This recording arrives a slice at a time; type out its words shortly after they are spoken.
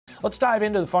Let's dive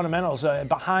into the fundamentals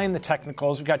behind the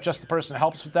technicals. We've got just the person who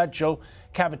helps with that. Joe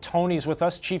Cavatoni is with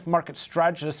us, Chief Market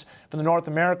Strategist for the North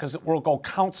Americas at World Gold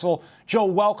Council. Joe,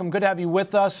 welcome. Good to have you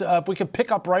with us. If we could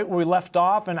pick up right where we left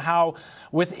off and how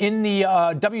within the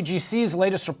WGC's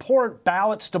latest report,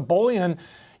 Ballots to Bullion,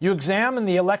 you examine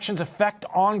the election's effect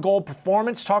on gold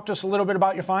performance. Talk to us a little bit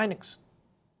about your findings.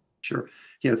 Sure.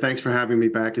 Yeah, thanks for having me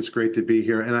back. It's great to be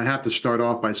here. And I have to start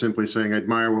off by simply saying I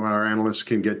admire what our analysts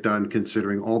can get done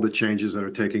considering all the changes that are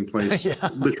taking place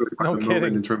literally by the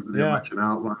moment in terms of the election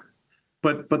outline.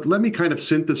 But let me kind of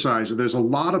synthesize. There's a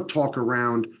lot of talk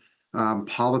around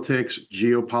politics,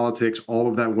 geopolitics, all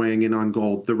of that weighing in on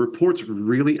gold. The report's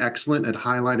really excellent at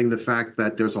highlighting the fact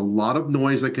that there's a lot of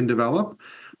noise that can develop,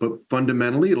 but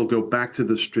fundamentally it'll go back to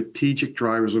the strategic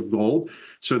drivers of gold.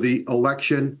 So the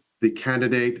election, the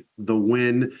candidate, the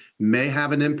win may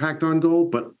have an impact on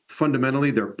gold, but fundamentally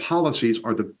their policies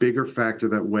are the bigger factor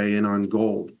that weigh in on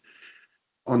gold.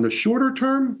 On the shorter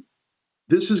term,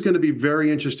 this is going to be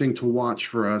very interesting to watch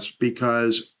for us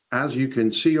because, as you can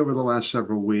see over the last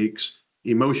several weeks,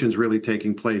 emotion's really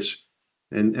taking place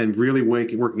and really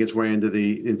working its way into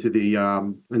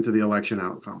the election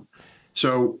outcome.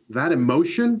 So that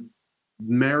emotion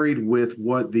married with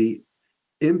what the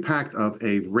impact of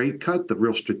a rate cut, the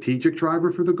real strategic driver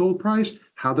for the gold price,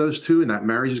 how those two and that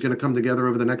marriage is going to come together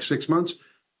over the next 6 months,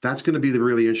 that's going to be the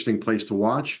really interesting place to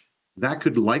watch. That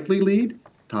could likely lead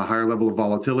to a higher level of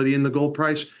volatility in the gold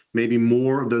price, maybe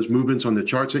more of those movements on the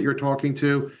charts that you're talking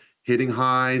to, hitting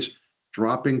highs,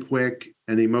 dropping quick,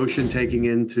 and the emotion taking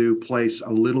into place a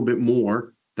little bit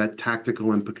more, that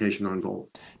tactical implication on gold.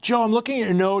 Joe, I'm looking at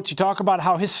your notes. You talk about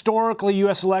how historically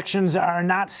U.S. elections are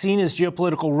not seen as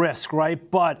geopolitical risk, right?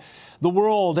 But the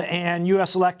world and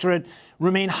U.S. electorate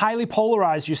remain highly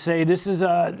polarized, you say. This is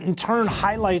in turn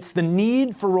highlights the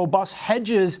need for robust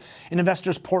hedges in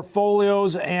investors'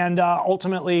 portfolios, and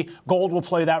ultimately gold will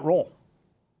play that role.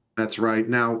 That's right.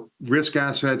 Now, risk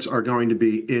assets are going to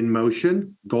be in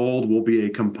motion. Gold will be a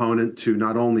component to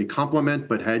not only complement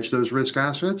but hedge those risk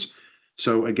assets.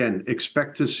 So again,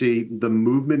 expect to see the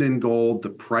movement in gold, the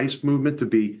price movement to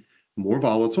be more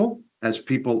volatile as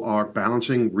people are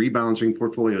rebalancing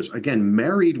portfolios. Again,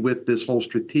 married with this whole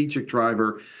strategic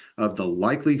driver of the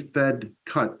likely Fed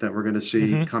cut that we're going to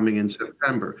see coming in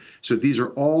September. So these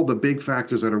are all the big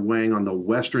factors that are weighing on the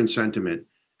Western sentiment.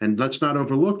 And let's not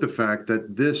overlook the fact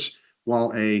that this,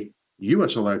 while a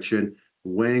U.S. election,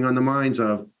 weighing on the minds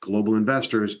of global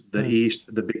investors, the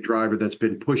East, the big driver that's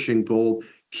been pushing gold,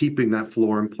 keeping that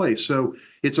floor in place. So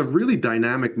it's a really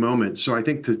dynamic moment. So I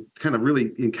think to kind of really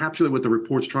encapsulate what the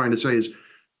report's trying to say is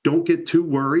don't get too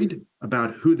worried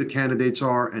about who the candidates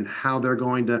are and how they're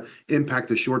going to impact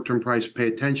the short-term price. Pay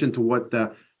attention to what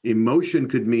the emotion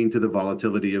could mean to the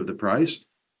volatility of the price,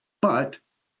 but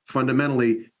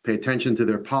fundamentally pay attention to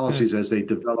their policies as they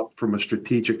develop from a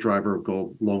strategic driver of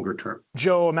gold longer term.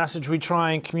 Joe, a message we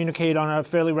try and communicate on a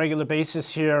fairly regular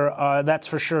basis here, that's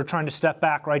for sure, trying to step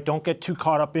back, right? Don't get too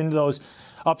caught up into those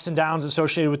ups and downs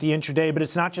associated with the intraday, but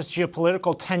it's not just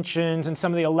geopolitical tensions and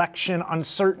some of the election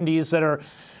uncertainties that are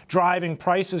driving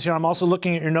prices here. I'm also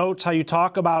looking at your notes, how you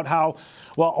talk about how,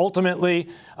 well, ultimately,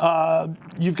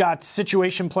 you've got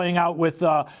situation playing out with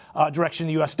direction of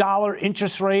the U.S. dollar,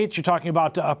 interest rates. You're talking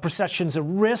about perceptions of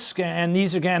risk, and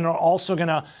these, again, are also going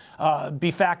to be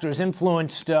factors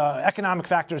influenced, economic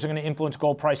factors are going to influence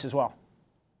gold price as well.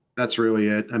 That's really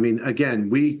it. I mean, again,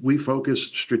 we focus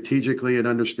strategically at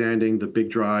understanding the big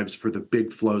drives for the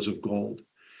big flows of gold.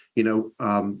 You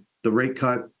know, the rate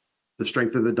cut, the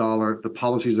strength of the dollar, the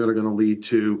policies that are going to lead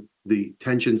to the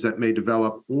tensions that may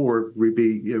develop or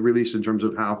be released in terms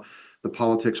of how the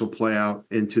politics will play out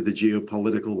into the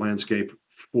geopolitical landscape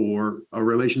for a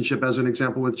relationship, as an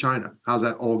example, with China. How's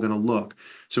that all going to look?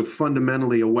 So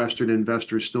fundamentally, a Western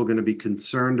investor is still going to be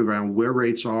concerned around where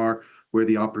rates are, where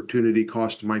the opportunity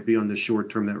cost might be on the short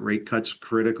term. That rate cut's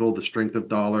critical. The strength of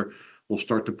dollar will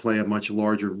start to play a much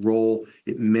larger role.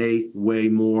 It may weigh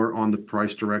more on the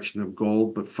price direction of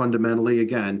gold, but fundamentally,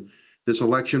 again, this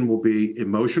election will be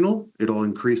emotional. It'll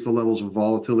increase the levels of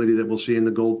volatility that we'll see in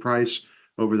the gold price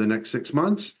over the next 6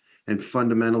 months. And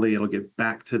fundamentally, it'll get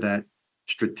back to that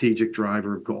strategic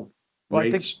driver of gold. Well,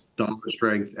 rates, dollar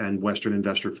strength, and Western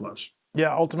investor flows.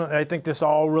 Yeah, ultimately, I think this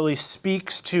all really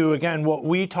speaks to, again, what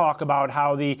we talk about,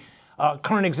 how the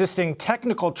current existing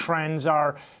technical trends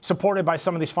are supported by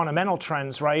some of these fundamental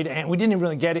trends, right? And we didn't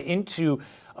really get into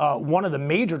one of the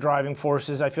major driving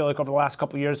forces, I feel like, over the last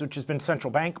couple of years, which has been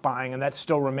central bank buying, and that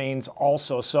still remains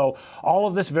also. So all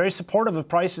of this very supportive of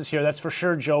prices here, that's for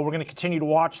sure, Joe. We're going to continue to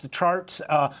watch the charts,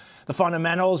 the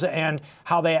fundamentals, and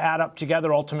how they add up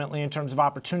together ultimately in terms of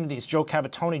opportunities. Joe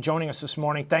Cavatoni joining us this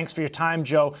morning. Thanks for your time,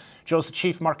 Joe. Joe's the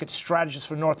Chief Market Strategist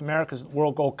for North America's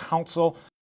World Gold Council.